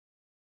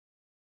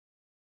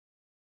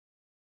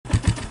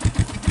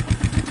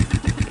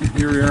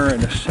Here we are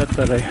at a set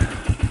that I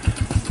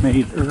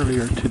made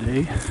earlier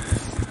today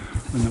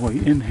on the way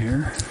in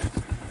here,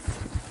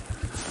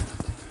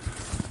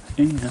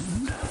 and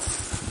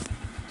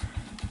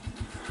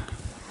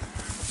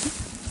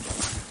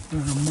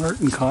there's a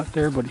martin caught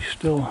there, but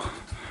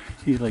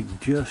he like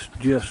just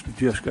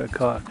got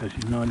caught because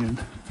he's not even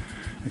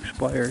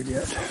expired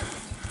yet.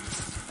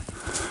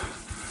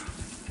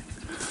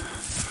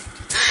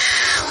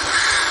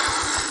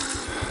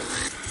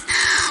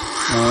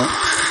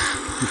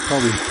 He's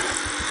probably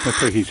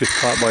looks like he's just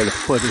caught by the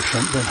foot or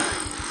something.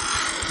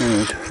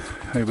 Anyways,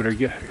 I better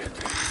get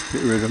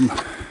rid of him.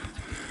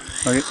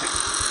 Right.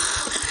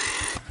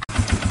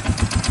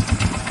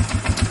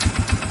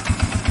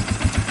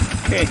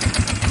 Okay.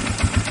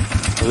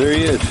 So there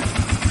he is.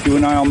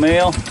 Juvenile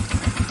male.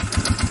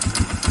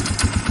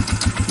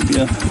 Be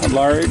a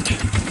large,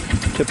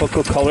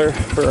 typical color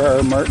for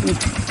our martin.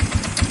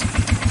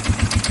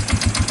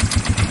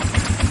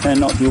 And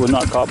no, he was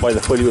not caught by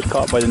the foot, he was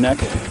caught by the neck.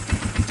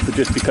 But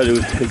just because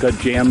it got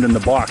jammed in the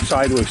box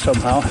sideways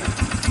somehow. So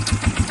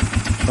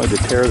I had to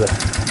tear the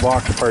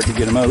box apart to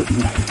get him out.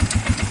 And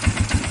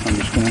I'm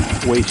just going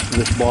to waste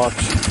this box.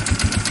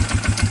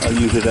 I'll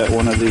use it at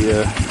one of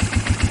the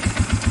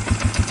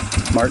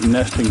martin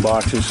nesting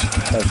boxes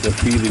as the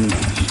feeding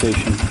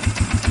station.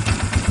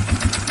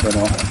 But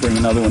I'll bring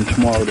another one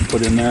tomorrow to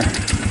put in there.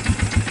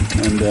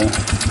 And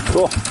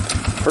cool.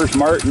 First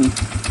martin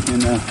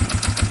in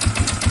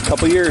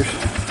couple years.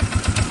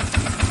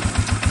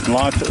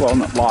 Lots, well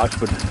not lots,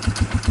 but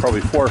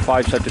probably 4 or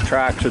 5 sets of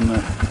tracks in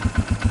the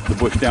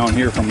bush down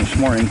here from this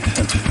morning,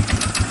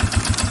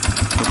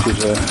 which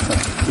is a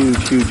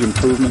huge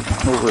improvement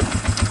over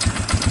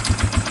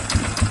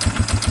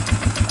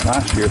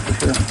last year for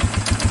sure.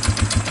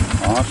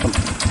 Awesome.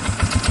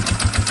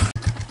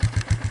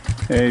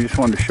 Hey, I just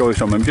wanted to show you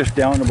something. I'm just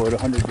down about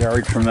 100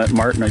 yards from that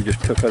martin I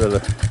just took out of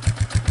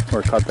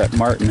where I caught that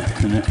martin,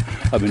 and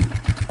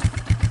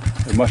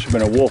there must have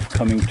been a wolf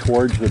coming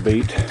towards the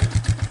bait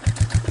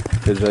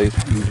because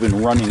he's been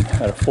running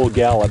at a full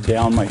gallop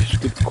down my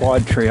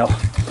quad trail,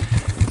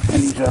 and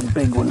he's a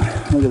big one.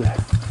 Look at that.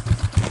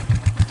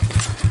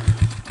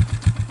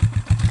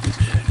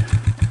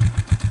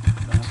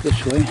 Back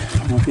this way. I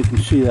don't know if you can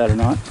see that or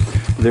not.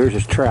 There's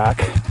his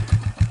track.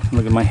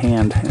 Look at my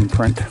hand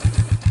imprint.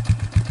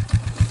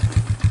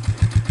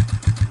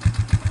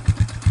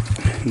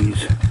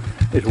 He's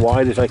as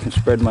wide as I can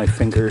spread my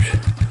fingers.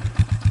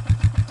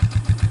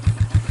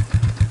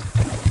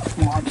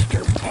 Monster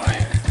boy.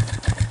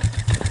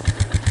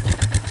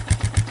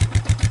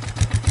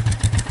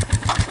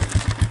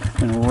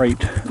 And right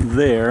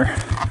there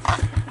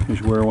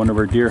is where one of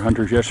our deer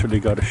hunters yesterday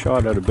got a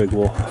shot at a big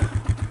wolf.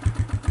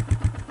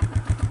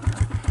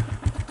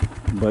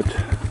 But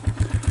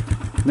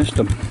missed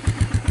him.